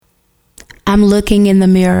I'm looking in the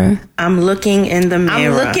mirror. I'm looking in the mirror.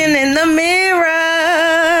 I'm looking in the mirror.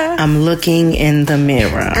 I'm looking in the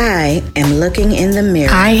mirror. I am looking in the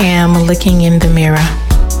mirror. I am looking in the mirror.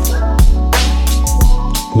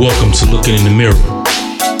 Welcome to Looking in the Mirror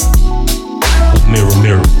with Mirror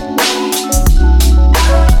Mirror.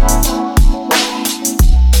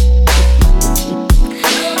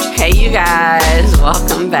 Hey, you guys,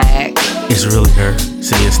 welcome back. It's really her.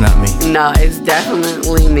 See, it's not me. No, it's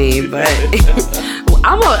definitely me, but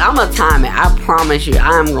I'm gonna time it. I promise you,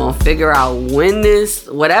 I'm gonna figure out when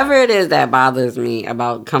whatever it is that bothers me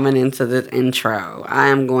about coming into this intro, I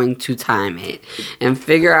am going to time it and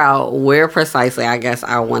figure out where precisely I guess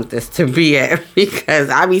I want this to be at, because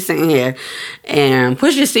I be sitting here and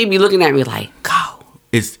Pusha C be looking at me like, go.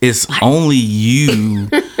 It's like, only you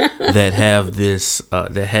that have this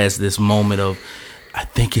that has this moment of, I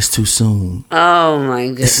think it's too soon. Oh my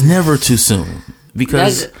goodness. It's never too soon,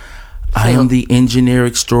 because I am the engineer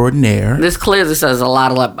extraordinaire. This clearly says a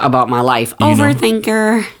lot about my life.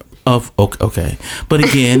 Overthinker. Okay. But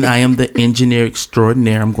again, I am the engineer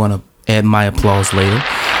extraordinaire. I'm going to add my applause later.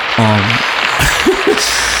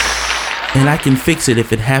 And I can fix it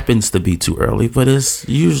if it happens to be too early, but it's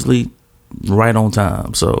usually right on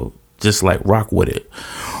time. So just like rock with it,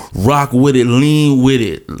 lean with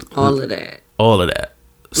it. All of that.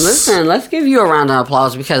 Listen, let's give you a round of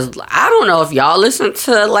applause, because I don't know if y'all listened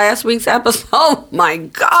to last week's episode. Oh my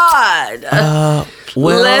God.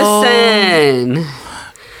 Listen.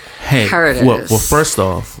 Hey, Curtis. well, first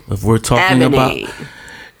off, if we're talking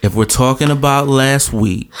about last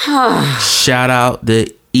week, shout out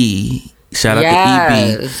to EB.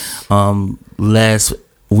 Last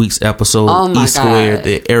week's episode, E Squared,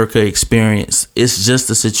 the Erica experience. It's just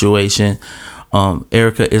a situation.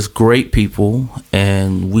 Erica is great people,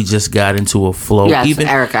 and we just got into a flow. Yes,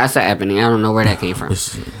 Erica. I said Ebony. I don't know where that came from.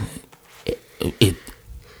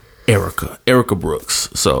 Erica Brooks.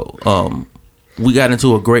 So, we got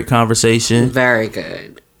into a great conversation. Very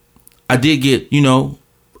good. I did get,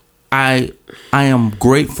 I am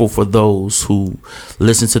grateful for those who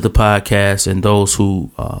listen to the podcast and those who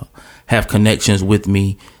have connections with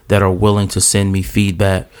me that are willing to send me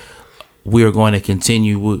feedback. We are going to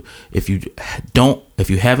continue. If you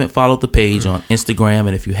haven't followed the page on Instagram,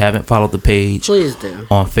 and if you haven't followed the page, please do,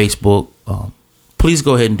 on Facebook, please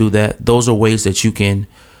go ahead and do that. Those are ways that you can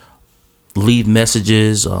leave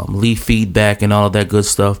messages, leave feedback, and all of that good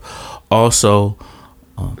stuff. Also,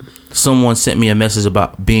 someone sent me a message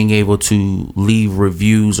about being able to leave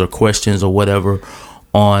reviews or questions or whatever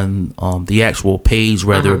on the actual page,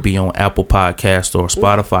 whether it be on Apple Podcast or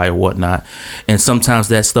Spotify or whatnot. And sometimes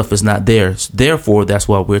that stuff is not there. Therefore, that's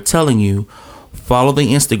why we're telling you, follow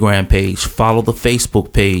the Instagram page, follow the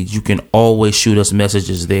Facebook page. You can always shoot us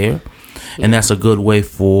messages there. And that's a good way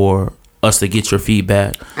for us to get your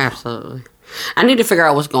feedback. Absolutely. I need to figure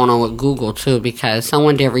out what's going on with Google too, because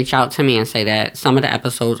someone did reach out to me and say that some of the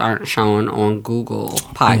episodes aren't showing on Google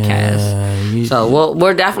Podcasts. So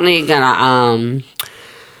we're definitely gonna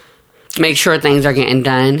make sure things are getting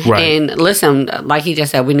done. Right. And listen, like he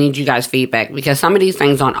just said, we need you guys' feedback, because some of these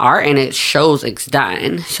things on our end, it shows it's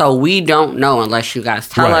done. So we don't know unless you guys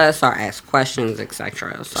tell us or ask questions,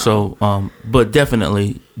 etc. So, but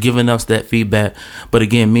definitely giving us that feedback. But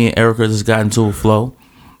again, me and Erica just got into a flow.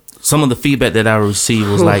 Some of the feedback that I received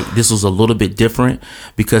was like, this was a little bit different,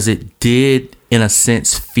 because it did, in a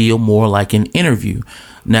sense, feel more like an interview.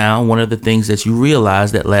 Now, one of the things that you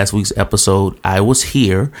realize that last week's episode, I was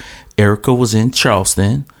here, Erica was in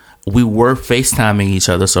Charleston. We were FaceTiming each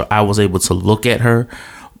other, so I was able to look at her.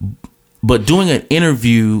 But doing an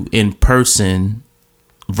interview in person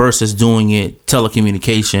versus doing it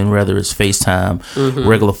telecommunication, whether it's FaceTime,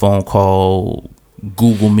 regular phone call,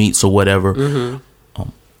 Google Meets or whatever,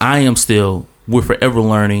 we're forever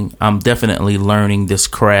learning. I'm definitely learning this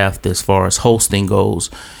craft as far as hosting goes.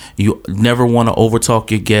 You never want to overtalk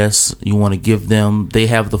your guests. You want to give them, they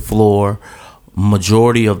have the floor.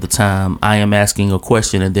 Majority of the time, I am asking a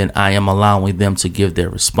question and then I am allowing them to give their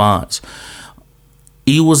response.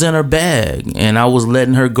 E was in her bag and I was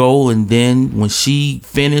letting her go. And then when she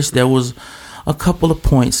finished, there was a couple of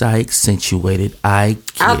points I accentuated. I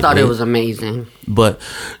thought it was amazing. But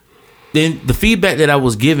then the feedback that I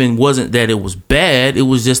was given wasn't that it was bad. It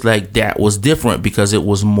was just like that was different, because it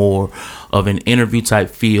was more of an interview type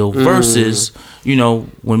feel versus,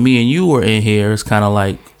 when me and you were in here, it's kind of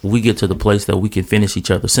like we get to the place that we can finish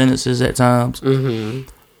each other's sentences at times.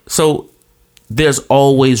 So there's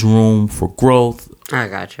always room for growth. I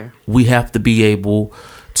gotcha. We have to be able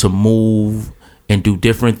to move and do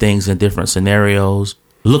different things in different scenarios.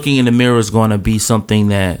 Looking in the mirror is going to be something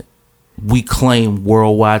that we claim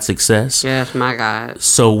worldwide success. Yes, my God.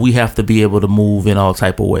 So we have to be able to move in all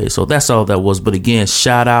type of ways. So that's all that was. But again,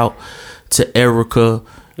 shout out to Erica.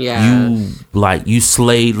 Yes. You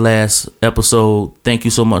slayed last episode. Thank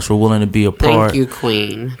you so much for willing to be a part. Thank you,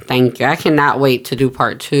 Queen. Thank you. I cannot wait to do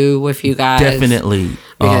part 2 with you guys. Definitely.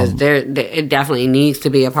 Because it definitely needs to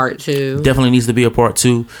be a part 2. Definitely needs to be a part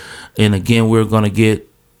 2. And again, we're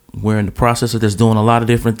in the process of this, doing a lot of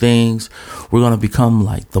different things. We're going to become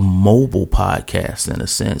like the mobile podcast in a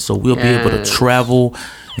sense. So we'll be able to travel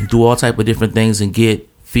and do all type of different things and get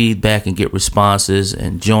feedback and get responses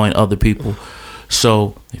and join other people.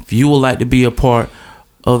 So if you would like to be a part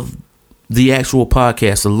of the actual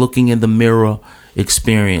podcast, the Looking in the Mirror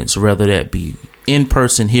experience, whether that be in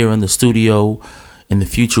person here in the studio, in the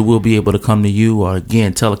future we'll be able to come to you, or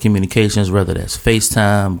again, telecommunications, whether that's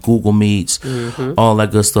FaceTime, Google Meets, all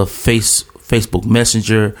that good stuff, Facebook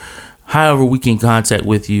Messenger, however we can contact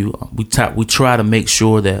with you. We try to make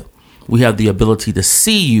sure that we have the ability to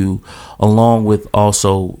see you, along with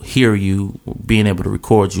also hear you, being able to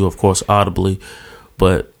record you, of course, audibly.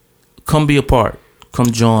 But come be a part. Come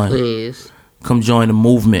join. Please. Come join the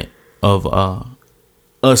movement of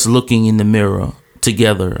us looking in the mirror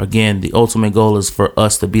together. Again, the ultimate goal is for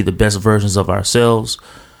us to be the best versions of ourselves,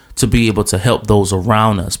 to be able to help those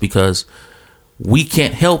around us, because we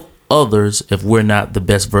can't help others if we're not the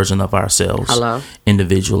best version of ourselves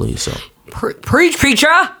individually. So preach,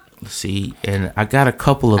 preacher. See, and I got a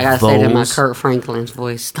couple of I gotta those. say that in my Kurt Franklin's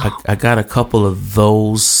voice. I got a couple of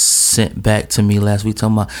those sent back to me last week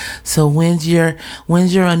talking about, so when's your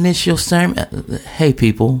initial sermon? Hey,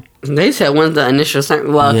 people. They said, when's the initial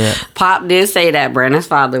sermon? Well, yeah. Pop did say that. Brandon's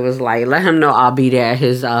father was like, let him know I'll be there at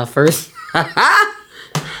his first.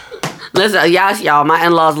 Listen, y'all, my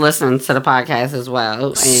in-laws listen to the podcast as well.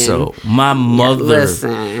 And so my mother,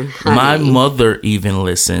 my mother even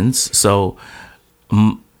listens. So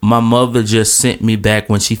my mother just sent me back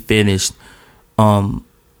when she finished. My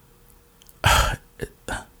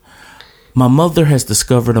mother has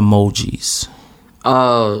discovered emojis.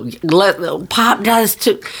 Oh, Pop does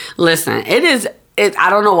too. Listen, I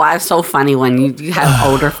don't know why it's so funny when you have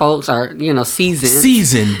older folks or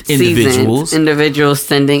seasoned individuals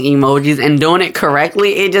sending emojis and doing it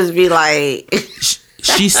correctly. It just be like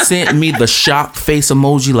she sent me the shocked face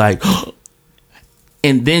emoji, like,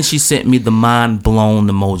 and then she sent me the mind blown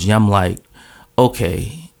emoji. I'm like,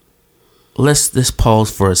 okay, let's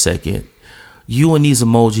pause for a second. You and these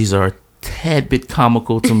emojis are a tad bit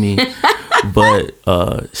comical to me. But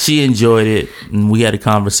she enjoyed it, and we had a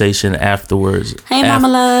conversation afterwards. Hey, Mama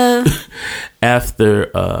Love. After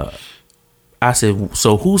I said,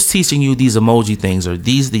 so who's teaching you these emoji things? Are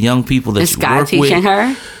these the young people that you work with? Is Scott teaching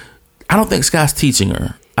her? I don't think Scott's teaching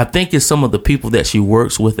her. I think it's some of the people that she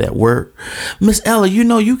works with at work. Miss Ella,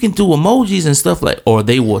 you can do emojis and stuff like, or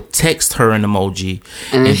they will text her an emoji,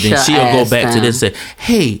 and then she'll go back to this and say,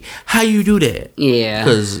 hey, how you do that? Yeah.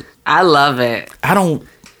 Because I love it. I don't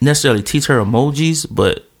necessarily teach her emojis,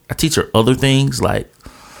 but I teach her other things. Like,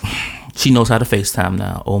 she knows how to FaceTime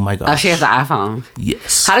now. Oh my gosh. Oh, she has an iPhone.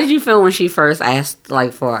 Yes. How did you feel when she first asked,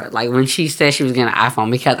 when she said she was getting an iPhone?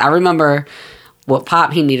 Because I remember with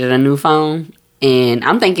Pop, he needed a new phone, and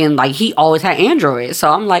I'm thinking he always had Android.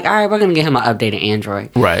 So I'm like, all right, we're gonna get him an updated Android.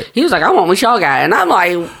 Right. He was like, I want what y'all got, and I'm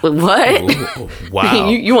like, what? Oh, wow.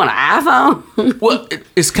 you want an iPhone? Well,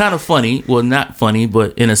 it's kind of funny. Well, not funny,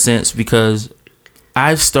 but in a sense, because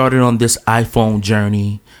I've started on this iPhone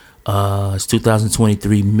journey. It's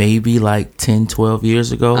 2023, maybe 10, 12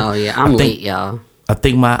 years ago. Oh, yeah. I'm late, y'all. I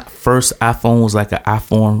think my first iPhone was an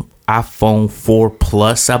iPhone 4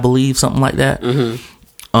 Plus, I believe, something like that.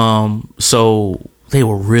 Mm-hmm. So they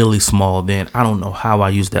were really small then. I don't know how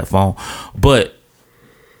I used that phone. But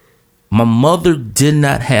my mother did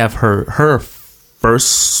not have her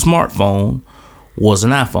first smartphone was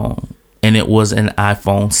an iPhone. And it was an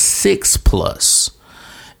iPhone 6 Plus.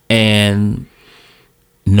 And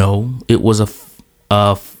no, it was a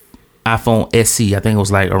iPhone SE. I think it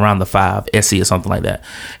was around the 5 SE or something like that.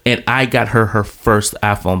 And I got her first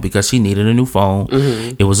iPhone because she needed a new phone.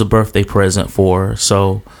 Mm-hmm. It was a birthday present for her.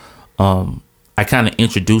 So I kind of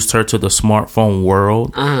introduced her to the smartphone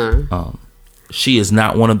world. Uh-huh. She is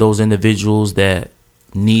not one of those individuals that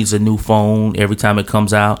needs a new phone every time it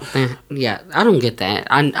comes out. Yeah, I don't get that.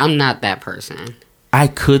 I'm not that person. I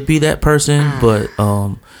could be that person, but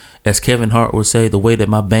as Kevin Hart would say, the way that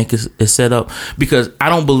my bank is set up, because I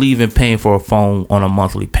don't believe in paying for a phone on a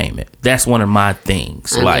monthly payment. That's one of my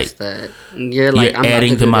things. You're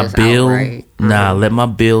adding to my bill. Outright. Nah, let my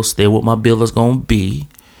bill stay what my bill is going to be,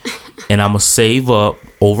 and I'm going to save up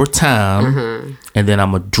over time, and then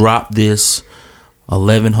I'm going to drop this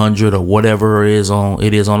 $1,100 or whatever it is on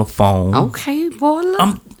a phone. Okay,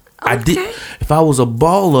 baller. I did. If I was a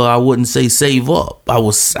baller, I wouldn't say save up. I've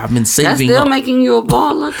been saving. That's still up. making you a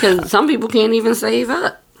baller because some people can't even save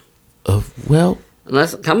up. Well,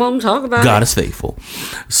 Let's come on, talk about God it. is faithful.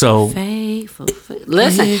 So Faithful.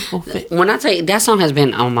 Listen, when I tell you that song has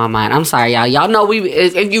been on my mind. I'm sorry, y'all. Y'all know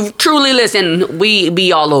if you truly listen, we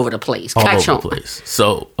be all over the place. Catch on.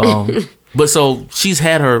 So, so she's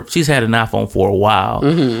had an iPhone for a while.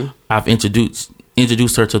 Mm-hmm. I've introduced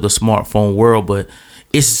her to the smartphone world, but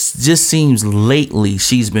it just seems lately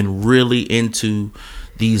she's been really into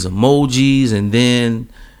these emojis, and then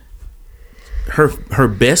her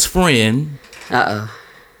best friend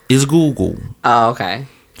is Google. Oh, okay.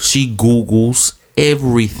 She Googles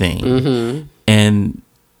everything,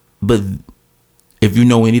 but if you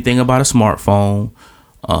know anything about a smartphone,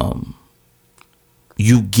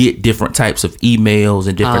 you get different types of emails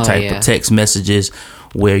and different types of text messages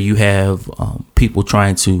where you have people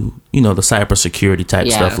trying to, the cybersecurity type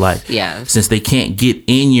stuff. Like, since they can't get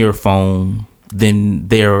in your phone, then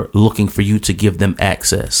they're looking for you to give them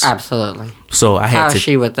access. Absolutely. So how's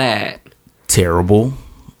she with that? Terrible.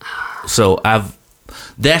 So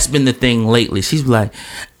that's been the thing lately. She's like,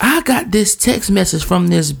 I got this text message from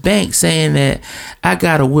this bank saying that I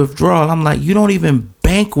got a withdrawal. I'm like, you don't even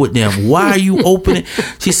bank with them. Why are you opening?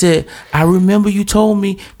 She said, I remember you told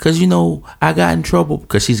me because, I got in trouble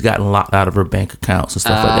because she's gotten locked out of her bank accounts and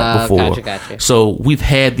stuff like that before. Gotcha. So we've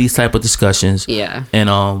had these type of discussions. Yeah.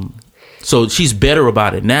 And so she's better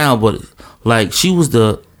about it now. But like she was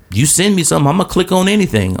you send me something, I'm going to click on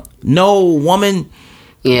anything. No, woman.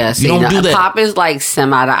 Yeah, see, you don't do that. Pop is like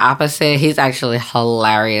semi the opposite. He's actually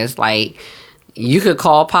hilarious. Like, you could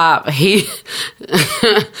call Pop. Pop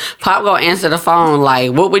gonna answer the phone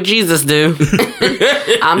like, what would Jesus do?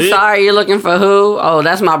 I'm sorry, you're looking for who? Oh,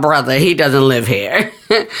 that's my brother. He doesn't live here.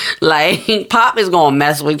 Like, Pop is gonna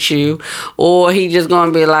mess with you, or he just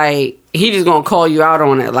gonna be like, he just gonna call you out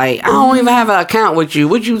on it. Like, I don't even have an account with you.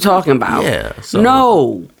 What you talking about? Yeah. So,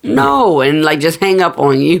 no, and like just hang up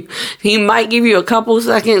on you. He might give you a couple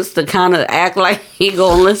seconds to kind of act like he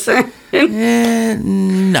gonna listen.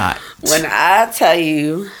 Not. When I tell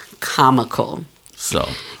you, comical. So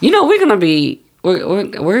we're gonna be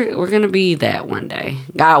we're gonna be that one day,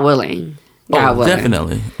 God willing. God willing.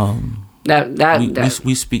 Definitely.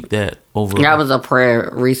 We speak that over. That was a prayer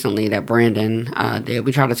recently that Brandon did.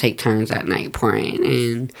 We try to take turns at night praying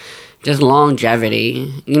and just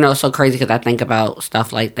longevity. It's so crazy because I think about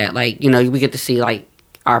stuff like that. Like, we get to see like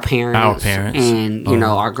our parents and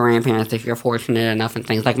our grandparents if you're fortunate enough, and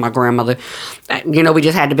things like my grandmother. We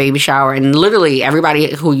just had the baby shower, and literally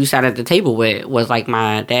everybody who you sat at the table with was like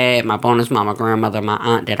my dad, my bonus mom, my grandmother, my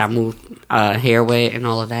aunt that I moved here with, and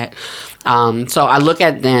all of that. So I look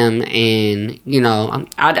at them, and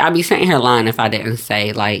I'd be sitting here lying if I didn't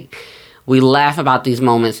say like, we laugh about these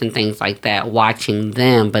moments and things like that watching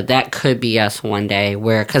them, but that could be us one day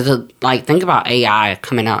because think about AI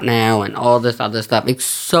coming out now and all this other stuff. It's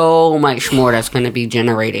so much more that's going to be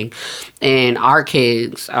generating, and our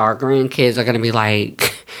kids, our grandkids are going to be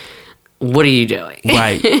like, what are you doing?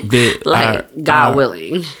 Right. God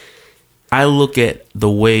willing. I look at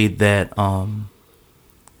the way that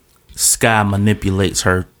Sky manipulates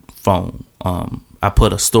her phone. I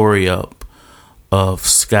put a story up of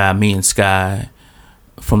me and Sky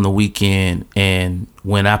from the weekend, and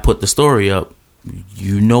when I put the story up,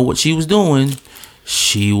 what she was doing.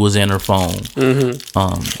 She was in her phone.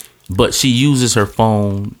 Mm-hmm. But she uses her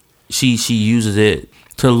phone. She uses it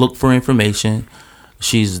to look for information.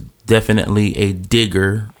 She's definitely a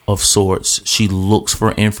digger of sorts. She looks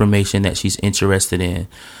for information that she's interested in.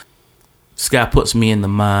 Sky puts me in the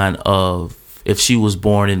mind of if she was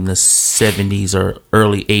born in the 70s or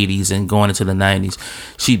early 80s and going into the 90s,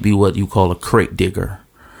 she'd be what you call a crate digger.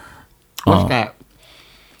 What's that?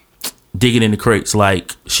 Digging in the crates.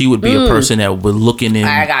 Like, she would be a person that would be looking in.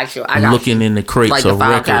 I got you. Looking in the crates like of the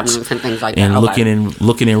file records cabinets and things like and that.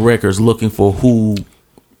 looking in records, looking for who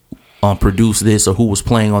produced this or who was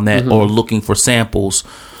playing on that, or looking for samples.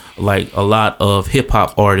 Like a lot of hip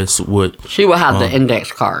hop artists would. She would have the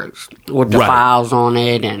index cards with the files on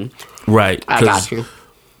it, and right. I got you.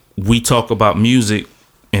 We talk about music,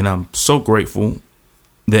 and I'm so grateful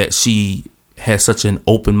that she has such an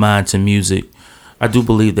open mind to music. I do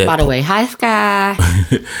believe that. By the way, hi Sky.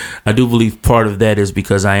 I do believe part of that is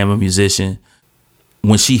because I am a musician.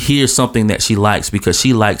 When she hears something that she likes, because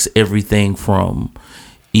she likes everything from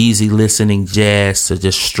easy listening jazz to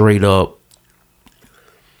just straight up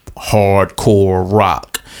hardcore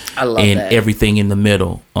rock, I love and that. everything in the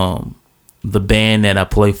middle. the band that I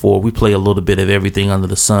play for, we play a little bit of everything under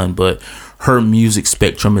the sun, but her music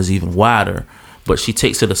spectrum is even wider. But she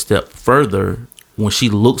takes it a step further. When she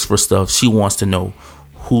looks for stuff, she wants to know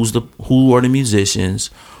who are the musicians,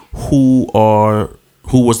 who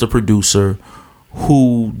was the producer,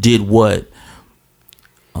 who did what.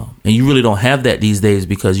 And you really don't have that these days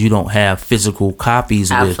because you don't have physical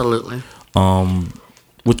copies Absolutely.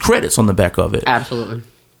 with credits on the back of it. Absolutely.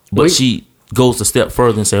 But she goes a step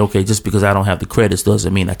further and say, okay, just because I don't have the credits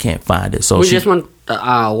doesn't mean I can't find it. So we just went to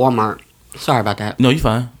Walmart. Sorry about that. No, you're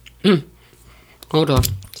fine. Hold on.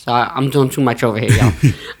 Sorry, I'm doing too much over here,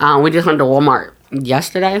 y'all. We just went to Walmart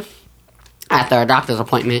yesterday after a doctor's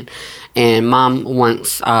appointment, and Mom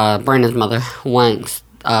wants, Brandon's mother wants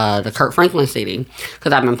the Kirk Franklin CD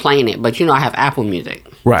because I've been playing it, but I have Apple Music.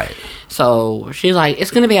 Right. So she's like,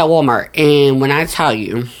 it's going to be at Walmart. And when I tell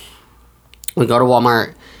you, we go to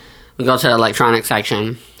Walmart, we go to the electronics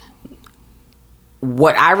section.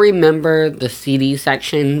 What I remember the CD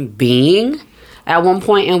section being at one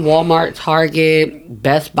point in Walmart, Target,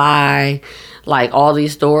 Best Buy, like all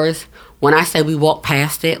these stores, when I say we walked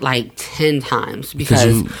past it like 10 times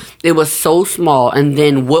because it was so small, and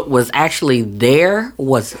then what was actually there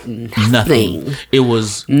was nothing. It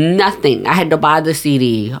was nothing. I had to buy the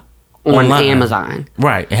CD on online. Amazon.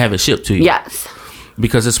 Right, and have it shipped to you. Yes.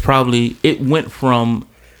 Because it went from,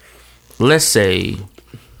 let's say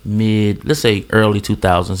early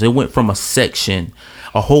 2000s. It went from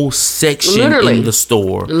a whole section Literally. in the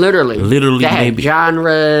store. Literally. They had maybe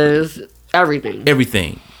genres, everything.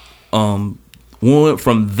 We went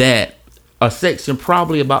from that, a section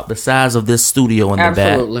probably about the size of this studio in the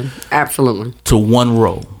back. Absolutely. To one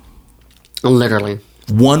row. Literally.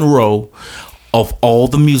 One row of all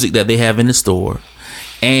the music that they have in the store.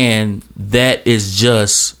 And that is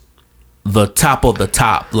just the top of the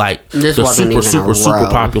top. Like this the super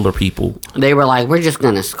popular people. They were like, we're just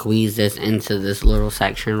going to squeeze this into this little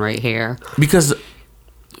section right here. Because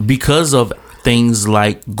of things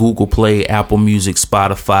like Google Play, Apple Music,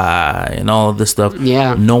 Spotify, and all of this stuff.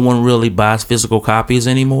 Yeah. No one really buys physical copies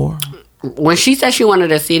anymore. When she said she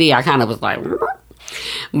wanted a CD, I kind of was like,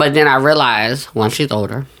 but then I realized once she's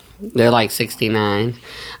older, they're like 69.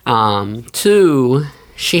 Two,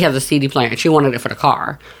 she has a CD player and she wanted it for the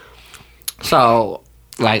car. So,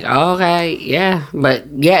 like, okay, yeah. But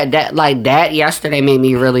yeah, that yesterday made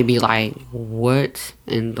me really be like, what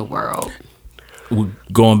in the world?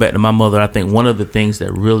 Going back to my mother, I think one of the things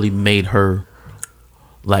that really made her,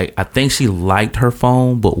 like, I think she liked her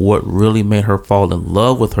phone, but what really made her fall in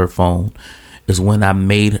love with her phone is when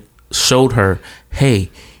I showed her, hey,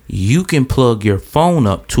 you can plug your phone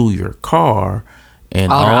up to your car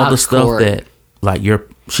and all the stuff that, like,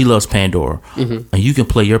 she loves Pandora, and you can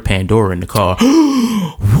play your Pandora in the car.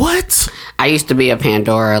 What? I used to be a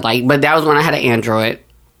Pandora, but that was when I had an Android.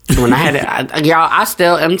 When I had it, y'all, I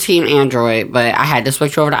still am team Android, but I had to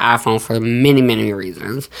switch over to iPhone for many, many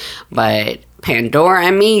reasons. But Pandora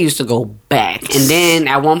and me used to go back. And then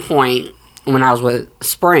at one point, when I was with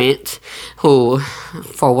Sprint, who,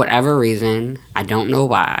 for whatever reason, I don't know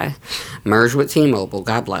why, merged with T-Mobile,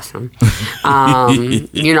 God bless them. I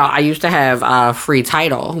used to have free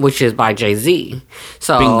Tidal, which is by Jay-Z.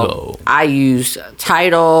 So Bingo. I use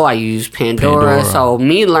Tidal, I use Pandora. So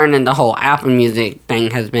me learning the whole Apple Music thing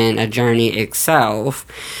has been a journey itself.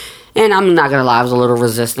 And I'm not going to lie, I was a little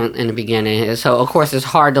resistant in the beginning. So, of course, it's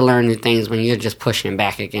hard to learn new things when you're just pushing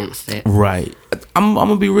back against it. Right. I'm going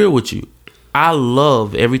to be real with you. I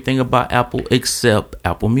love everything about Apple except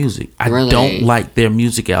Apple Music. I don't like their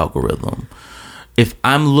music algorithm. If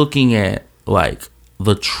I'm looking at, like,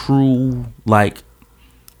 the true, like,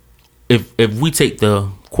 if we take the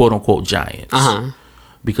quote-unquote giants,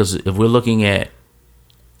 because if we're looking at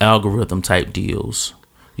algorithm type deals,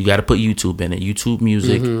 you got to put YouTube in it. YouTube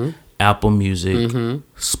Music, Apple Music,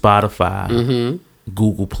 Spotify,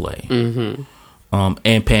 Google Play,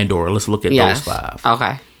 and Pandora. Let's look at those five.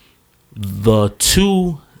 Okay. The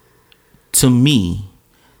two, to me,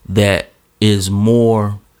 that is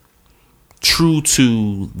more true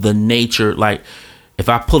to the nature, like, if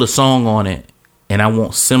I put a song on it and I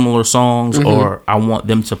want similar songs or I want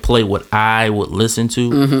them to play what I would listen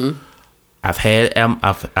to, I've had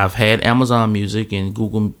Amazon Music and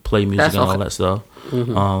Google Play Music and all that stuff.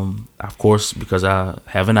 Of course, because I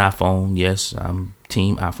have an iPhone. Yes, I'm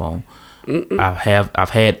team iPhone. I've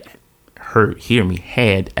had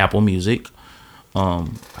Apple Music.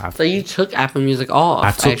 So you took Apple Music off?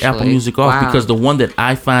 I took Apple Music off because the one that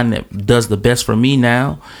I find that does the best for me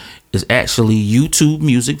now is actually YouTube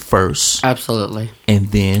Music first. Absolutely. And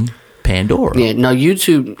then Pandora. Yeah, no,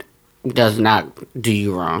 YouTube does not do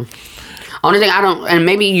you wrong. Only thing I don't, and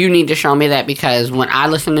maybe you need to show me that, because when I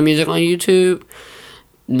listen to music on YouTube,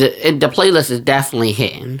 the playlist is definitely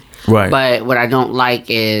hitting. Right. But what I don't like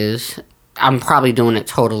is, I'm probably doing it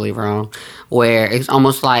totally wrong, where it's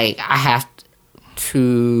almost like I have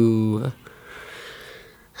to,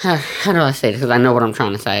 how do I say this? Because I know what I'm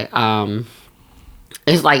trying to say.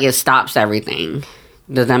 It's like it stops everything.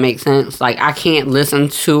 Does that make sense? Like, I can't listen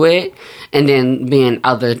to it and then be in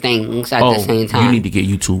other things at the same time. You need to get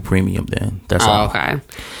YouTube Premium then. That's all. Okay.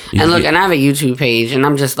 And look, and I have a YouTube page, and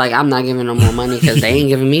I'm just like, I'm not giving them more money because they ain't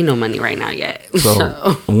giving me no money right now yet.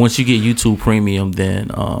 So once you get YouTube Premium, then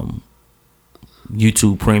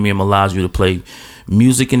YouTube Premium allows you to play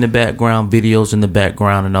music in the background, videos in the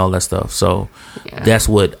background, and all that stuff. So that's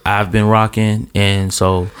what I've been rocking, and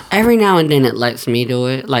so every now and then it lets me do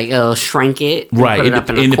it. Like, it'll shrink it, right. Put it up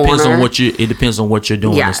in the depends corner. on what you. It depends on what you're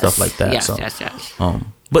doing and stuff like that. Yes, so, yes.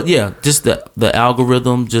 But yeah, just the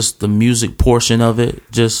algorithm, just the music portion of it.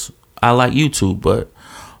 Just I like YouTube, but.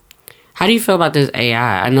 How do you feel about this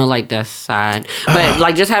AI? I know, like, that side. But,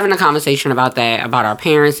 like, just having a conversation about that, about our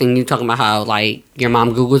parents, and you talking about how, like, your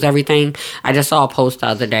mom Googles everything. I just saw a post the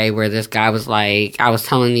other day where this guy was like, I was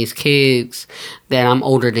telling these kids that I'm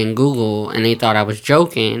older than Google, and they thought I was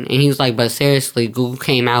joking. And he was like, but seriously, Google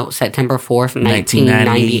came out September 4th,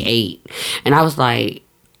 1998. And I was like,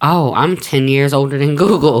 oh, I'm 10 years older than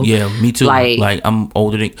Google. Yeah, me too. Like I'm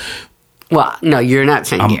older than... Well, no, you're not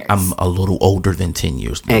 10 years. I'm a little older than 10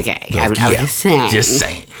 years. Okay, I'm just saying. Just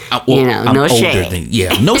saying. No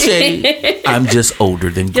shade. No shade. I'm just older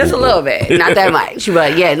than Google. Just a little bit. Not that much.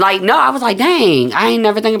 But yeah, like, no, I was like, dang, I ain't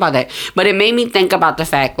never think about that. But it made me think about the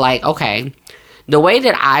fact, like, okay, the way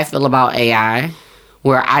that I feel about AI,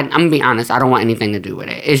 where I'm going to be honest, I don't want anything to do with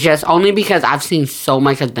it. It's just only because I've seen so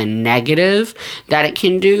much of the negative that it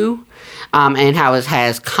can do. And how it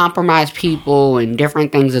has compromised people and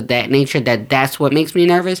different things of that nature, that's what makes me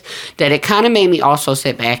nervous. That it kind of made me also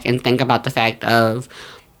sit back and think about the fact of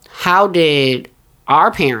how did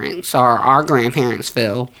our parents or our grandparents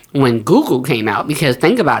feel when Google came out? Because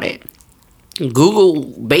think about it. Google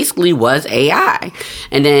basically was AI.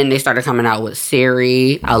 And then they started coming out with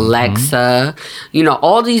Siri, Alexa,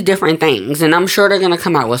 all these different things. And I'm sure they're going to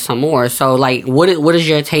come out with some more. So, like, what is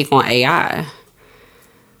your take on AI?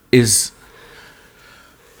 Is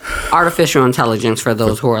artificial intelligence, for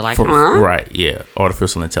those who are like, right, yeah,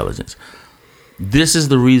 artificial intelligence. This is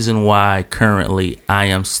the reason why currently I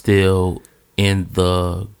am still in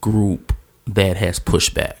the group that has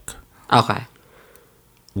pushback. Okay.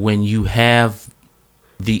 When you have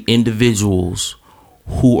the individuals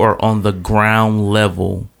who are on the ground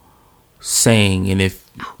level saying, and if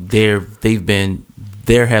there have been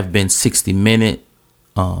 60-minute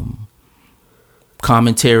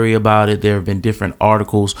commentary about it. There have been different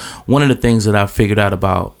articles. One of the things that I figured out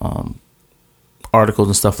about articles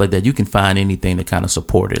and stuff like that, you can find anything to kind of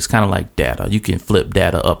support it. It's kind of like data. You can flip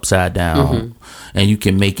data upside down and you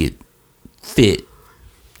can make it fit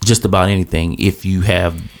just about anything if you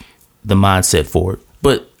have the mindset for it.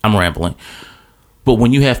 But I'm rambling. But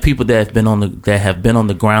when you have people that have been on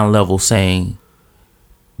the ground level saying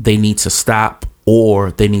they need to stop,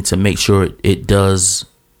 or they need to make sure it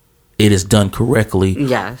is done correctly,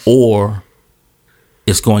 yes, or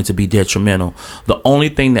it's going to be detrimental. The only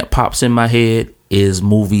thing that pops in my head is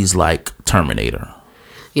movies like Terminator.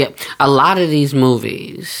 Yeah, a lot of these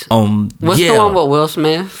movies. What's the one with Will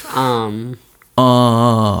Smith?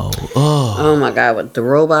 Oh my God, with the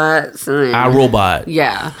robots. iRobot.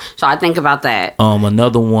 Yeah, so I think about that.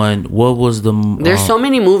 Another one. What was the? There's so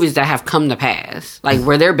many movies that have come to pass, like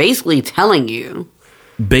where they're basically telling you.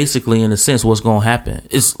 Basically, in a sense, what's going to happen?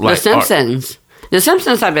 It's like The Simpsons. The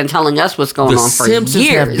Simpsons have been telling us what's going on for years. The Simpsons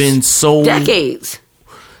have been decades.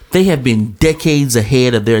 They have been decades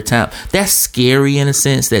ahead of their time. That's scary in a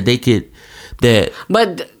sense that they could.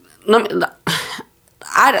 But let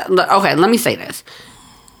me say this.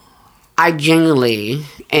 I genuinely,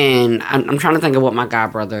 and I'm trying to think of what my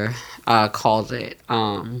godbrother calls it.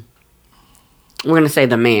 We're gonna say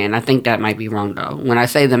the man. I think that might be wrong though. When I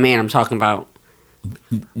say the man, I'm talking about.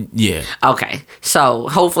 Yeah. Okay. So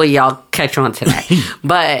hopefully y'all catch on to that.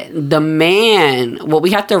 But the man, what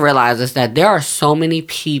we have to realize is that there are so many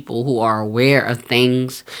people who are aware of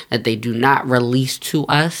things that they do not release to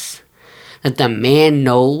us, that the man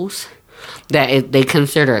knows, that they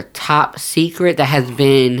consider top secret, that has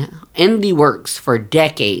been in the works for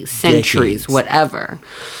decades, centuries, whatever.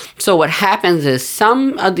 So what happens is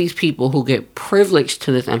some of these people who get privileged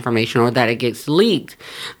to this information, or that it gets leaked,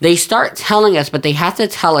 they start telling us, but they have to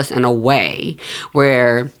tell us in a way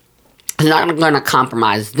where It's not going to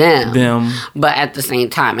compromise them. But at the same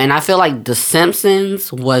time, and I feel like The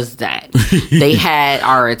Simpsons was that. They had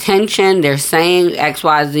our attention. They're saying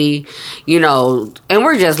XYZ, and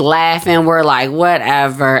we're just laughing. We're like,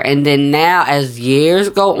 whatever. And then now, as years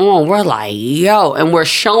go on, we're like, yo. And we're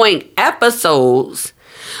showing episodes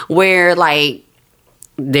where, like,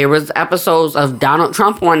 there was episodes of Donald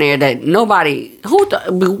Trump on there that nobody,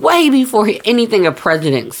 way before anything of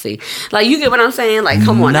presidency. Like, you get what I'm saying? Like,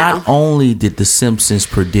 come on now. Not only did The Simpsons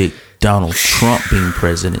predict Donald Trump being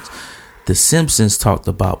president, The Simpsons talked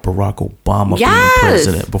about Barack Obama being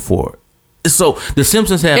president before. So The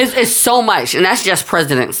Simpsons have it's so much, and that's just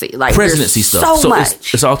presidency, like presidency stuff. So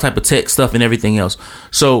much. It's all type of tech stuff and everything else.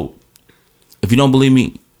 So if you don't believe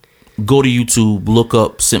me, go to YouTube, look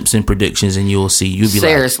up Simpson predictions, and you'll see. You'll be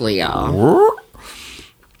seriously, y'all.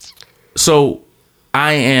 So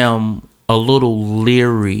I am a little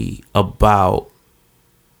leery about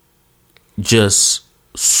just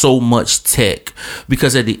so much tech,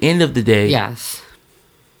 because at the end of the day, yes,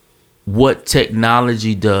 what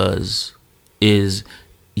technology does is,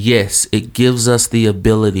 yes, it gives us the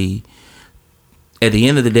ability at the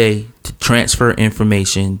end of the day to transfer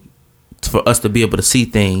information, for us to be able to see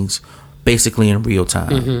things basically in real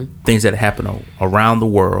time, things that happen around the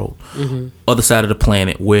world, other side of the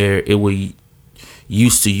planet, where it would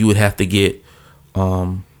you would have to get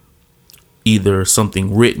either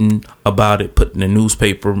something written about it, put in a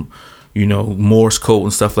newspaper, Morse code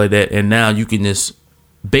and stuff like that. And now you can just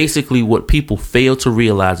basically, what people fail to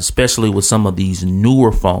realize, especially with some of these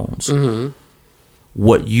newer phones,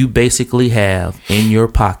 what you basically have in your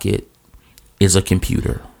pocket is a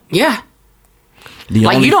computer. Yeah.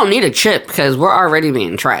 You don't need a chip, because we're already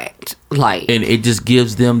being tracked. And it just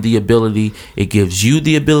gives them the ability. It gives you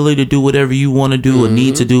the ability to do whatever you want to do or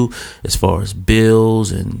need to do, as far as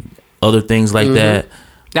bills and other things like that.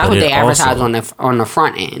 That's what they advertise on the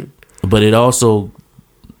front end. But it also,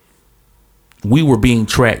 we were being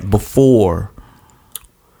tracked before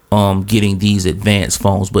getting these advanced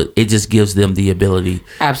phones, but it just gives them the ability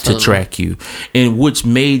to track you. And which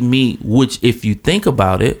if you think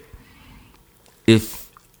about it,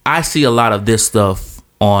 if I see a lot of this stuff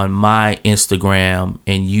on my Instagram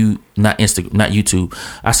and not YouTube,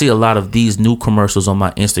 I see a lot of these new commercials on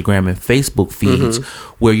my Instagram and Facebook feeds,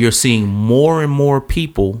 where you're seeing more and more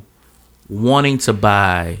people wanting to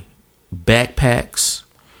buy backpacks,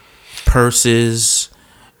 purses,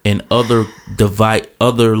 and other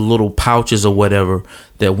little pouches or whatever,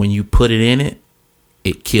 that when you put it in it,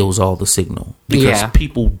 it kills all the signal, because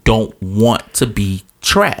people don't want to be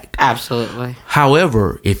tracked. Absolutely.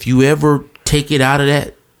 However, if you ever take it out of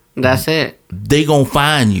that, that's it. They gonna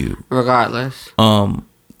find you regardless.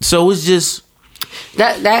 So it's just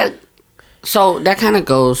that. So that kind of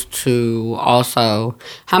goes to also,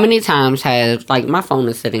 how many times have, like, my phone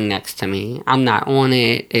is sitting next to me. I'm not on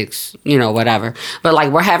it. It's, whatever. But,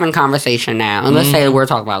 like, we're having conversation now. And let's say we're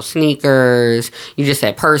talking about sneakers. You just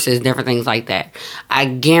said purses, different things like that. I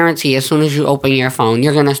guarantee as soon as you open your phone,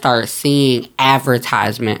 you're going to start seeing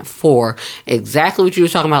advertisement for exactly what you were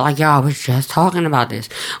talking about. Like, y'all, we're just talking about this.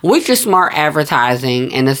 Which is smart advertising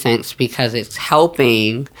in a sense, because it's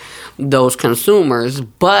helping those consumers.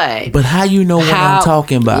 But how you know what I'm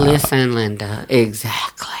talking about? Listen, Linda,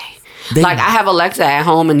 exactly. I have Alexa at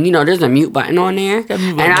home, and there's a mute button on there,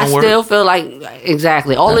 and I still feel like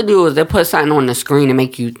exactly all they do is they put something on the screen to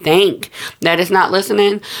make you think that it's not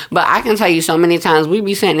listening. But I can tell you, so many times we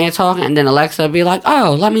be sitting there talking, and then Alexa be like,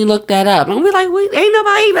 "Oh, let me look that up," and we like, ain't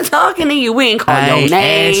nobody even talking to you. We ain't call your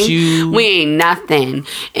name. We ain't nothing.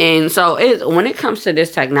 And so when it comes to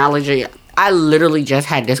this technology, I literally just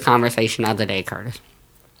had this conversation the other day, Curtis.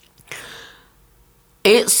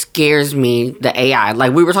 It scares me, the AI.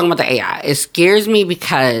 Like, we were talking about the AI. It scares me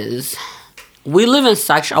because we live in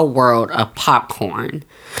such a world of popcorn.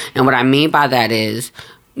 And what I mean by that is,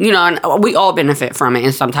 and we all benefit from it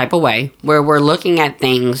in some type of way, where we're looking at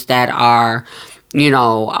things that are,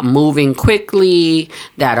 moving quickly,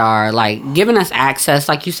 that are, like, giving us access,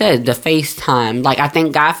 like you said, the FaceTime. Like, I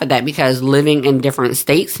thank God for that, because living in different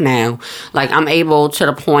states now, like, I'm able to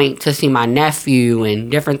the point to see my nephew and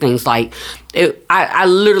different things. Like, I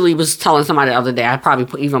literally was telling somebody the other day, I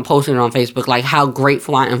probably even posted it on Facebook, like, how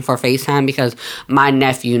grateful I am for FaceTime, because my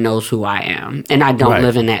nephew knows who I am, and I don't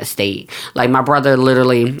live in that state. Like, my brother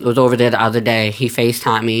literally was over there the other day. He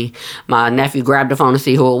FaceTimed me. My nephew grabbed the phone to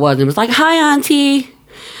see who it was and was like, "Hi, Auntie.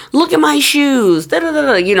 Look at my shoes,"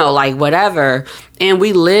 like, whatever. And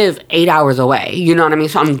we live 8 hours away. You know what I mean?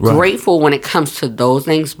 So I'm grateful when it comes to those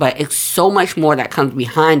things, but it's so much more that comes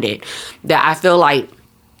behind it, that I feel like,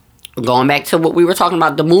 going back to what we were talking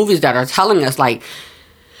about, the movies that are telling us, like,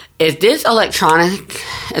 if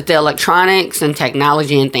the electronics and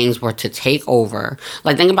technology and things were to take over,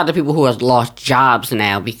 like think about the people who have lost jobs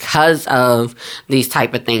now because of these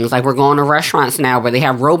type of things. Like we're going to restaurants now where they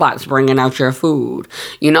have robots bringing out your food.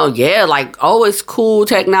 Like, oh, it's cool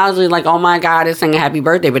technology. Like, oh my God, it's singing happy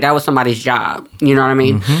birthday, but that was somebody's job. You know what I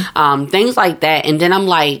mean? Things like that. And then I'm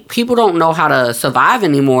like, people don't know how to survive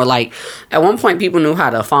anymore. Like at one point, people knew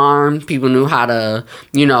how to farm. People knew how to,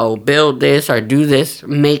 build this or do this,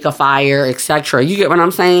 make a fire, etc. You get what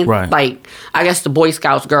I'm saying? Right. Like, I guess the Boy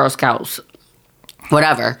Scouts, Girl Scouts,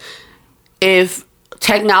 whatever. If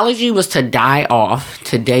technology was to die off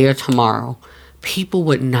today or tomorrow, people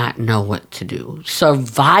would not know what to do.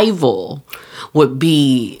 Survival would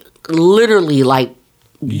be literally like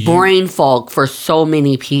brain fog for so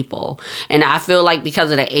many people. And I feel like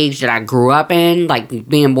because of the age that I grew up in, like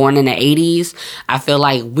being born in the 80s, I feel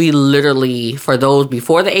like we literally, for those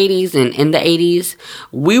before the 80s and in the 80s,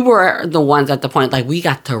 we were the ones at the point, like we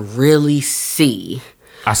got to really see.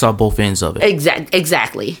 I saw both ends of it.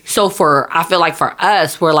 Exactly. So I feel like for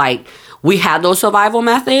us, we're like, we had those survival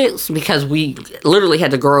methods because we literally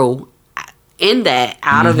had to grow in that,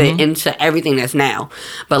 out of it, into everything that's now.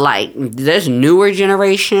 But like this newer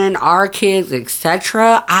generation, our kids,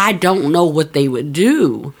 etc., I don't know what they would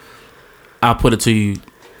do. I'll put it to you.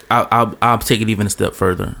 I'll take it even a step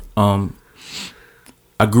further. I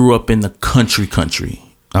grew up in the country.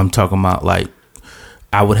 I'm talking about like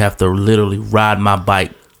I would have to literally ride my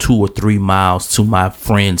bike 2 or 3 miles to my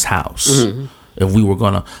friend's house if we were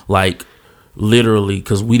gonna like. Literally,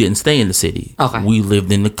 because we didn't stay in the city. Okay. We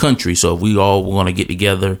lived in the country. So if we all were going to get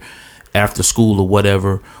together after school or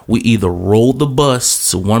whatever, we either rode the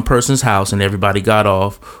bus to one person's house and everybody got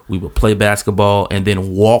off. We would play basketball and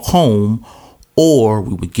then walk home, or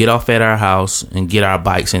we would get off at our house and get our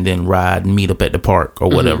bikes and then ride and meet up at the park or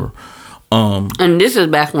whatever. And this is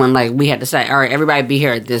back when like we had to say, all right, everybody be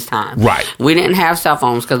here at this time. Right. We didn't have cell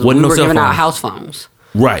phones because we were giving out house phones.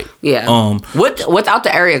 Right. Yeah. Without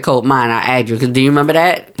the area code, I add you. Because do you remember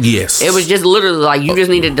that? Yes. It was just literally like you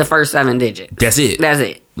just needed the first 7 digits. That's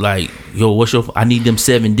it. Like, yo, I need them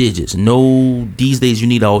 7 digits. No, these days you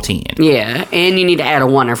need all 10. Yeah, and you need to add a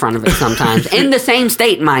 1 in front of it sometimes. In the same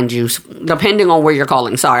state, mind you, depending on where you're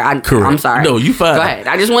calling. Sorry, I'm sorry. No, you fine. Go ahead.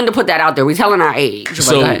 I just wanted to put that out there. We're telling our age. But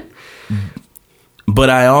go ahead. But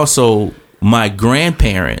I also, my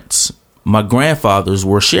grandfathers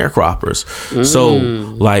were sharecroppers. So,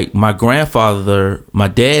 like, my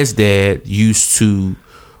dad's dad used to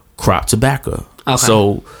crop tobacco. Okay.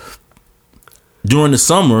 So, during the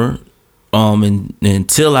summer,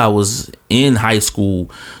 until I was in high school,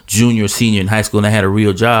 junior, senior in high school, and I had a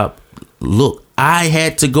real job, look, I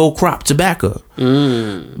had to go crop tobacco.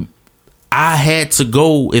 I had to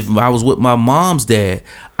go, if I was with my mom's dad,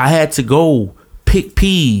 I had to go pick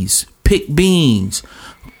peas, pick beans,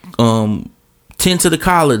 tend to the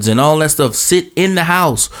collards and all that stuff, sit in the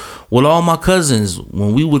house with all my cousins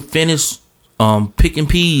when we would finish picking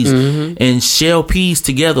peas and shell peas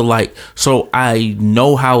together. Like, so I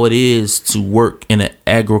know how it is to work in an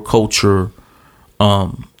agriculture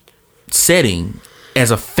setting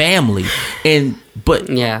as a family. But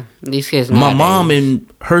yeah, these kids, my mom and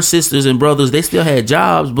her sisters and brothers, they still had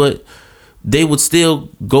jobs, but they would still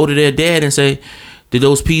go to their dad and say, did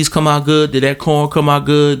those peas come out good? Did that corn come out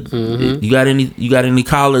good? You got any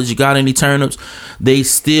collards? You got any turnips? They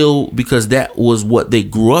still, because that was what they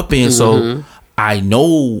grew up in. So I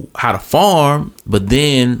know how to farm, but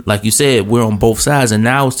then, like you said, we're on both sides. And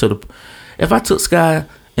now it's if I took Sky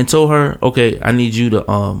and told her, okay, I need you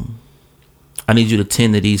to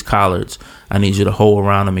tend to these collards. I need you to hoe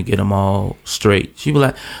around them and get them all straight. She'd be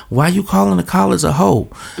like, why you calling the collards a hoe?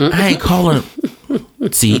 I ain't calling.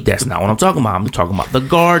 See, that's not what I'm talking about. I'm talking about the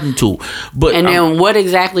garden tool. But then what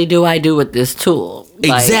exactly do I do with this tool?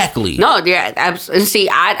 Like, exactly. No, yeah. And see,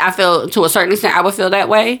 I feel to a certain extent I would feel that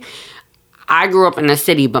way. I grew up in the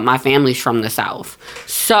city, but my family's from the South.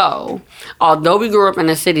 So, although we grew up in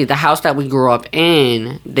the city, the house that we grew up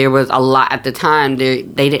in, there was a lot at the time. They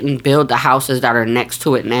didn't build the houses that are next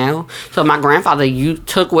to it now. So, my grandfather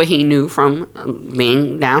took what he knew from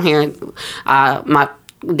being down here. My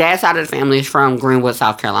dad's side of the family is from Greenwood,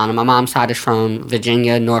 South Carolina. My mom's side is from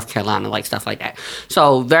Virginia, North Carolina, like stuff like that.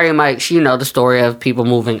 So, very much, the story of people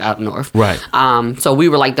moving up north. Right. So, we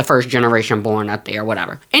were like the first generation born up there,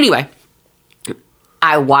 whatever. Anyway.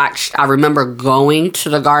 I remember going to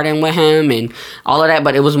the garden with him and all of that,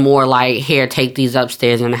 but it was more like, here, take these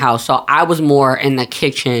upstairs in the house. So I was more in the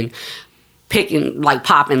kitchen picking, like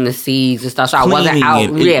popping the seeds and stuff. So cleaning, I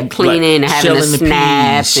wasn't out, cleaning, like having the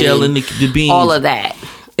snaps, shelling the beans. All of that.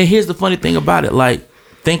 And here's the funny thing about it. Like,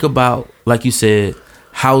 think about, like you said,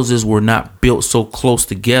 houses were not built so close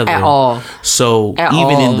together At all. So At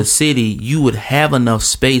even all. in the city, you would have enough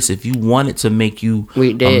space if you wanted to make you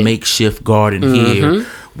We did. a makeshift garden here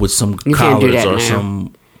with some You can't do collards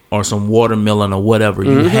that or some watermelon or whatever.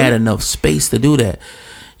 You had enough space to do that.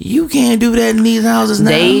 You can't do that in these houses now.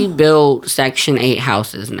 They built Section 8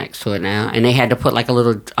 houses next to it now, and they had to put like a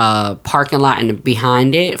little parking lot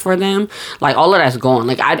behind it for them. Like all of that's gone.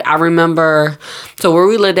 Like I remember, so where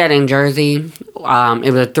we lived at in Jersey, it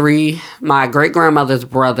was my great grandmother's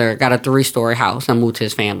brother got a 3-story house and moved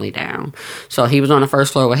his family down. So he was on the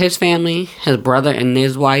first floor with his family, his brother and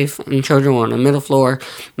his wife and children were on the middle floor.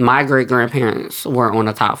 My great grandparents were on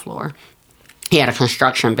the top floor. He had a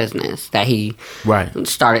construction business that he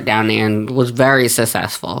started down there and was very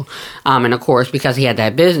successful. And of course, because he had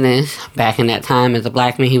that business back in that time as a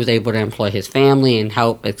black man, he was able to employ his family and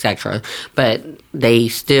help, etc. But they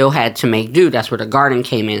still had to make do. That's where the garden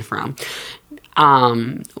came in from.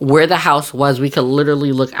 Where the house was, we could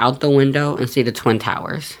literally look out the window and see the Twin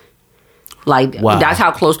Towers. Like, that's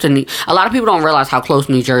how close to a lot of people don't realize how close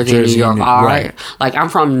New Jersey and New York are. Right. Like, I'm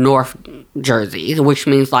from North Jersey, which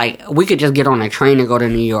means, like, we could just get on a train and go to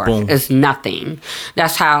New York. Boom. It's nothing.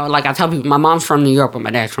 That's how, like, I tell people, my mom's from New York, but my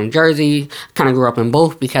dad's from Jersey. Kind of grew up in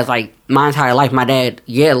both because, like, my entire life, my dad,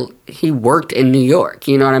 he worked in New York.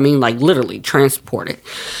 You know what I mean? Like, literally transported.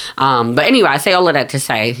 But anyway, I say all of that to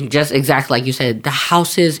say, just exactly like you said, the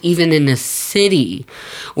houses, even in the city,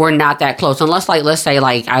 were not that close. Unless, like, let's say,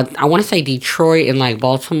 like, I want to say Detroit and, like,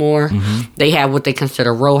 Baltimore, they have what they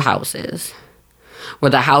consider row houses,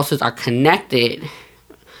 where the houses are connected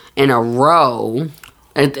in a row.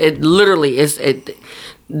 It literally is,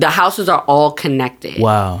 the houses are all connected.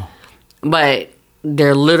 Wow. But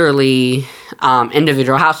they're literally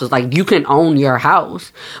individual houses. Like, you can own your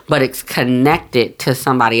house, but it's connected to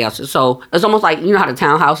somebody else's. So it's almost like, you know how the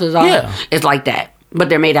townhouses are? Yeah. It's like that, but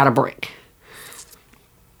they're made out of brick.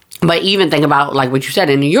 But even think about, like what you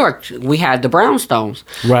said, in New York, we had the brownstones.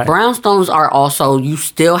 Right. Brownstones are also, you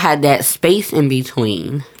still had that space in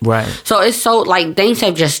between. Right. So it's so, like, things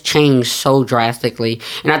have just changed so drastically.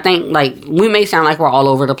 And I think, like, we may sound like we're all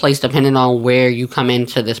over the place depending on where you come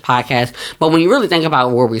into this podcast. But when you really think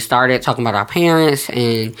about where we started, talking about our parents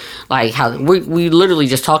and, like, how we literally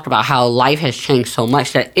just talked about how life has changed so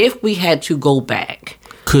much that if we had to go back,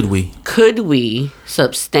 Could we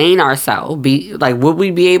sustain ourselves? Would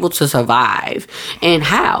we be able to survive? And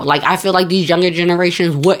how? Like, I feel like these younger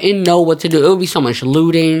generations wouldn't know what to do. It would be so much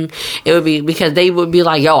looting. It would be because they would be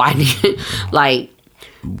like, yo, I need, like,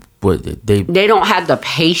 but they don't have the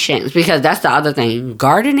patience, because that's the other thing.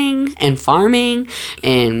 Gardening and farming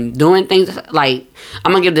and doing things, like,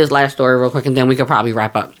 I'm going to give this last story real quick and then we could probably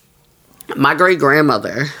wrap up. My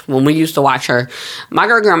great-grandmother, when we used to watch her, my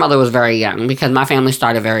great-grandmother was very young because my family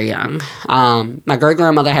started very young. My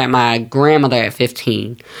great-grandmother had my grandmother at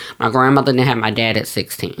 15. My grandmother then had my dad at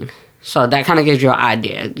 16. So that kind of gives you an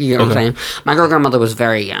idea. You know what I'm saying? My great-grandmother was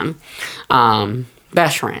very young.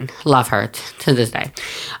 Best friend. Love her to this day.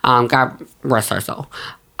 God rest her soul.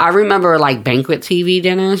 I remember, like, banquet TV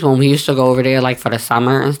dinners when we used to go over there, like, for the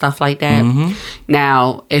summer and stuff like that. Mm-hmm.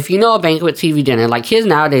 Now, if you know a banquet TV dinner, like, kids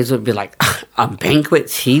nowadays would be like, a banquet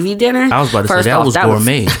TV dinner? I was about to say, that was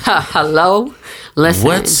gourmet. Hello? Listen.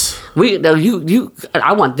 What?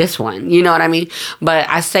 I want this one. You know what I mean? But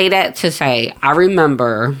I say that to say, I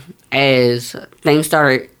remember as things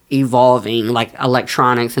started evolving, like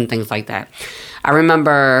electronics and things like that. I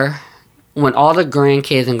remember when all the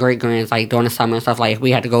grandkids and great-grands, like, during the summer and stuff, like,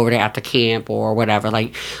 we had to go over there after camp or whatever.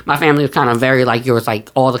 Like, my family was kind of very, like, yours. Like,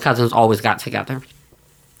 all the cousins always got together.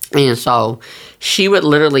 And so she would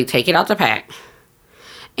literally take it out the pack,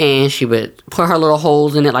 and she would put her little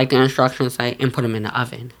holes in it, like the instructions say, and put them in the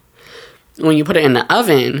oven. When you put it in the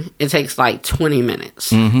oven, it takes, like, 20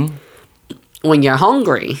 minutes. Mm-hmm. When you're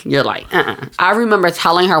hungry, you're like, I remember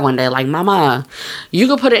telling her one day, like, Mama, you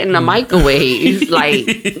could put it in the microwave. Like,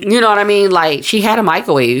 you know what I mean? Like, she had a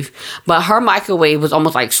microwave, but her microwave was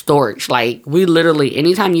almost like storage. Like, we literally,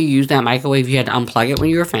 anytime you use that microwave, you had to unplug it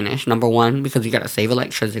when you were finished. Number one, because you got to save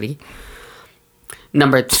electricity.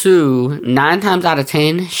 Number two, 9 times out of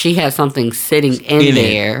 10, she had something sitting in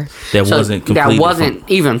there that wasn't completely, that wasn't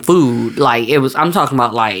even food. Like, it was, I'm talking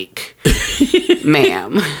about, like,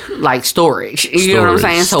 ma'am, like storage. You know what I'm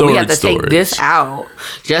saying? So we had to take this out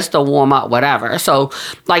just to warm up whatever. So,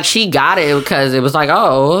 like, she got it because it was like,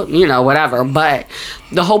 oh, you know, whatever. But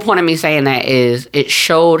the whole point of me saying that is it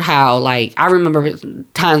showed how, like, I remember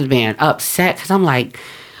times being upset because I'm like,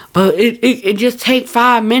 but it just take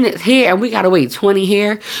 5 minutes here, and we gotta wait 20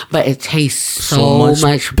 here. But it tastes so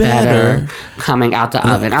much better coming out the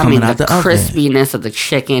oven. I mean, the crispiness of the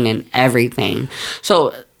chicken and everything.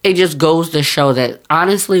 So it just goes to show that,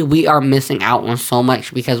 honestly, we are missing out on so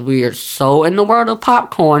much because we are so in the world of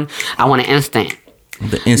popcorn. I want an instant.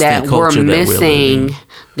 The instant that culture we're that missing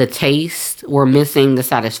the taste, we're missing the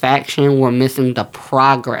satisfaction, we're missing the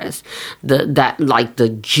progress,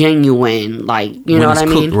 the genuine, like, you know what I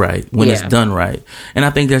mean? Cooked right, when it's done right. And I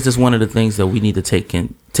think that's just one of the things that we need to take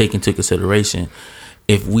into consideration.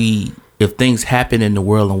 If things happen in the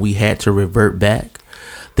world and we had to revert back,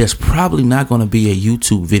 there's probably not going to be a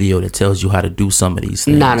YouTube video that tells you how to do some of these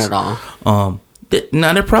things. Not at all.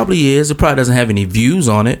 Now there probably is. It probably doesn't have any views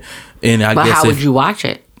on it, and I guess how would you watch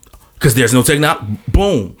it? Because there's no technology.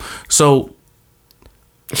 Boom. So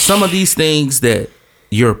some of these things that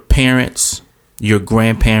your parents, your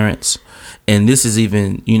grandparents, and this is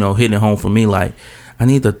even hitting home for me. Like, I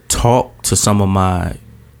need to talk to some of my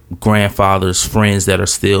grandfather's friends that are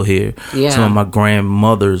still here. Yeah. Some of my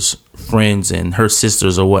grandmother's friends and her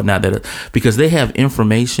sisters or whatnot because they have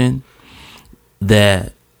information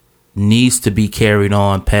that needs to be carried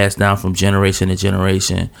on, passed down from generation to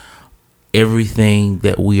generation. Everything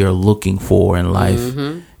that we are looking for in life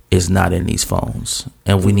is not in these phones,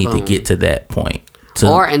 and we need to get to that point.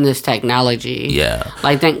 Or in this technology. Yeah.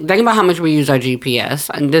 Like, think about how much we use our GPS.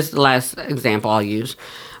 And this is the last example I'll use.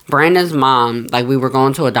 Brandon's mom, like, we were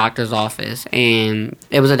going to a doctor's office, and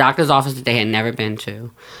it was a doctor's office that they had never been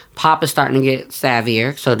to. Pop is starting to get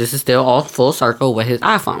savvier, so this is still all full circle with his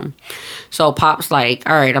iPhone. So Pop's like,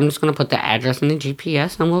 all right, I'm just going to put the address in the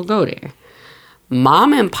GPS, and we'll go there.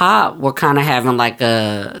 Mom and Pop were kind of having, like,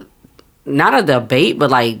 not a debate, but,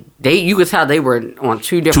 like, you could tell they were on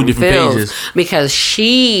two different fields. Pages. Because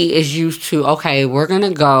she is used to, okay, we're going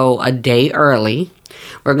to go a day early.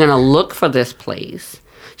 We're going to look for this place.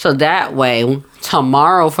 So that way,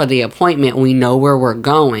 tomorrow for the appointment, we know where we're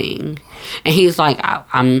going. And he's like,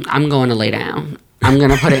 I'm going to lay down. I'm going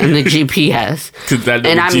to put it in the GPS.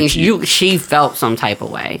 And I mean, she felt some type of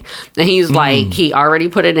way. And he's like, he already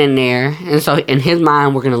put it in there. And so in his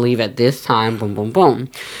mind, we're going to leave at this time. Boom, boom, boom.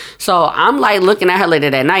 So I'm like looking at her later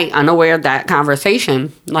that night, unaware of that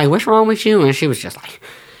conversation. Like, what's wrong with you? And she was just like,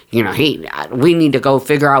 we need to go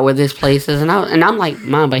figure out where this place is. And I'm like,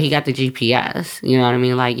 Mom, but he got the GPS. You know what I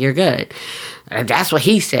mean? Like, you're good. That's what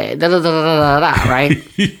he said. Da, da, da, da, da, da, right?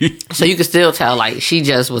 So you could still tell, like, she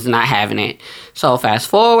just was not having it. So fast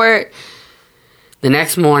forward, the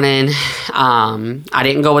next morning, I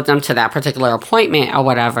didn't go with them to that particular appointment or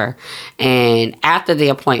whatever. And after the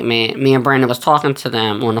appointment, me and Brandon was talking to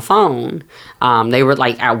them on the phone. They were,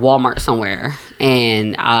 like, at Walmart somewhere.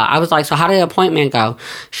 And I was like, so how did the appointment go?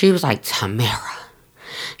 She was like, Tamara.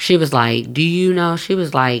 She was like, do you know? She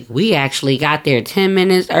was like, we actually got there 10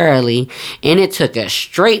 minutes early, and it took us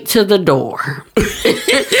straight to the door.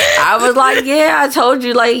 I was like, yeah, I told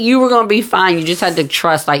you, like, you were going to be fine. You just had to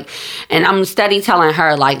trust, like, and I'm steady telling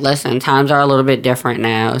her, like, listen, times are a little bit different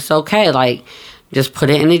now. It's okay, like, just put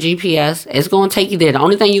it in the GPS. It's going to take you there. The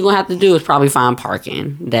only thing you're going to have to do is probably find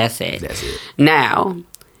parking. That's it. Now,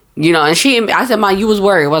 and I said, Mom, you was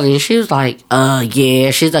worried, wasn't you? She was like,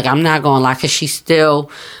 yeah. She's like, I'm not going to lie, because she's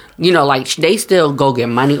still, like, they still go get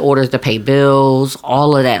money orders to pay bills,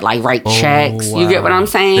 all of that, like, write checks. Wow. You get what I'm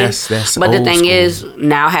saying? That's but the thing school. is,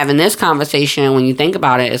 now having this conversation, when you think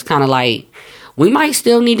about it, it's kind of like, we might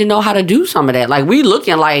still need to know how to do some of that. Like, we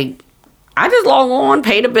looking like, I just log on,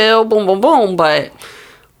 pay the bill, boom, boom, boom, but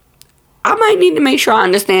I might need to make sure I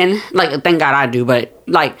understand, like, thank God I do, but,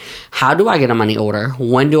 like, how do I get a money order?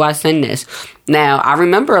 When do I send this? Now, I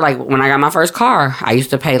remember, like, when I got my first car, I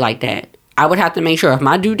used to pay like that. I would have to make sure if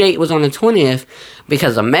my due date was on the 20th,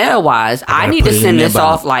 because of mail-wise, I need to send this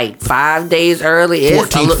off, like, 5 days early.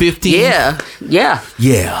 14, 15? Yeah.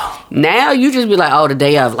 Now, you just be like, oh, the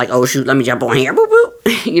day of, like, oh, shoot, let me jump on here, boop,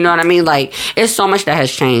 boop. You know what I mean? Like, it's so much that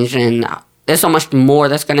has changed, and there's so much more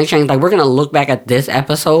that's going to change. Like, we're going to look back at this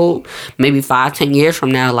episode maybe 5-10 years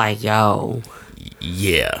from now like, yo.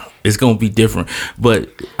 Yeah, it's going to be different. But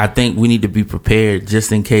I think we need to be prepared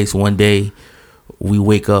just in case one day we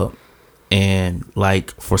wake up and,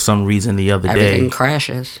 like, for some reason the other day everything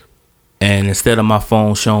crashes. And instead of my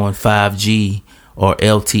phone showing 5G or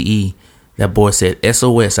LTE, that boy said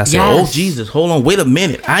SOS. I said, yes. Oh, Jesus, hold on. Wait a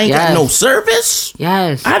minute. I ain't got no service?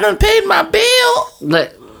 Yes. I done paid my bill?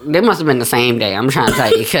 Look. They must have been the same day. I'm trying to tell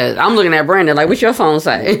you, because I'm looking at Brandon like, what's your phone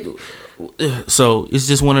say? So it's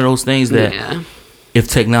just one of those things that if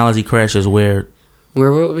technology crashes, where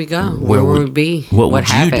would we go? Where would we be? What would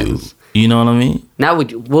happens? You do? You know what I mean? Now,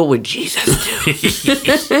 what would Jesus do? This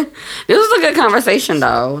was a good conversation,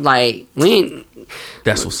 though. Like, we ain't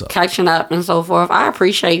That's what's up. catching up and so forth. I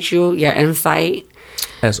appreciate you, your insight.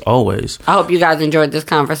 As always. I hope you guys enjoyed this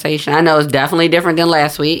conversation. I know it's definitely different than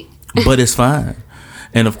last week. But it's fine.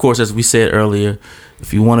 And of course, as we said earlier,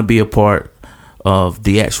 if you want to be a part of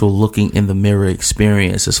the actual looking in the mirror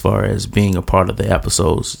experience as far as being a part of the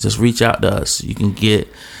episodes, just reach out to us. You can get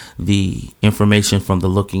the information from the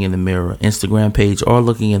Looking in the Mirror Instagram page or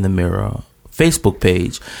Looking in the Mirror Facebook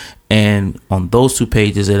page. And on those two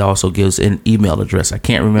pages, it also gives an email address. I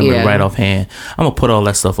can't remember it right offhand. I'm going to put all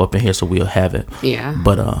that stuff up in here so we'll have it. Yeah.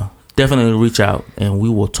 But definitely reach out, and we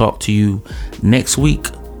will talk to you next week.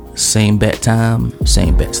 Same bat time,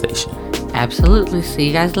 same bat station. Absolutely. See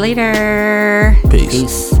you guys later. Peace.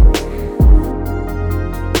 Peace.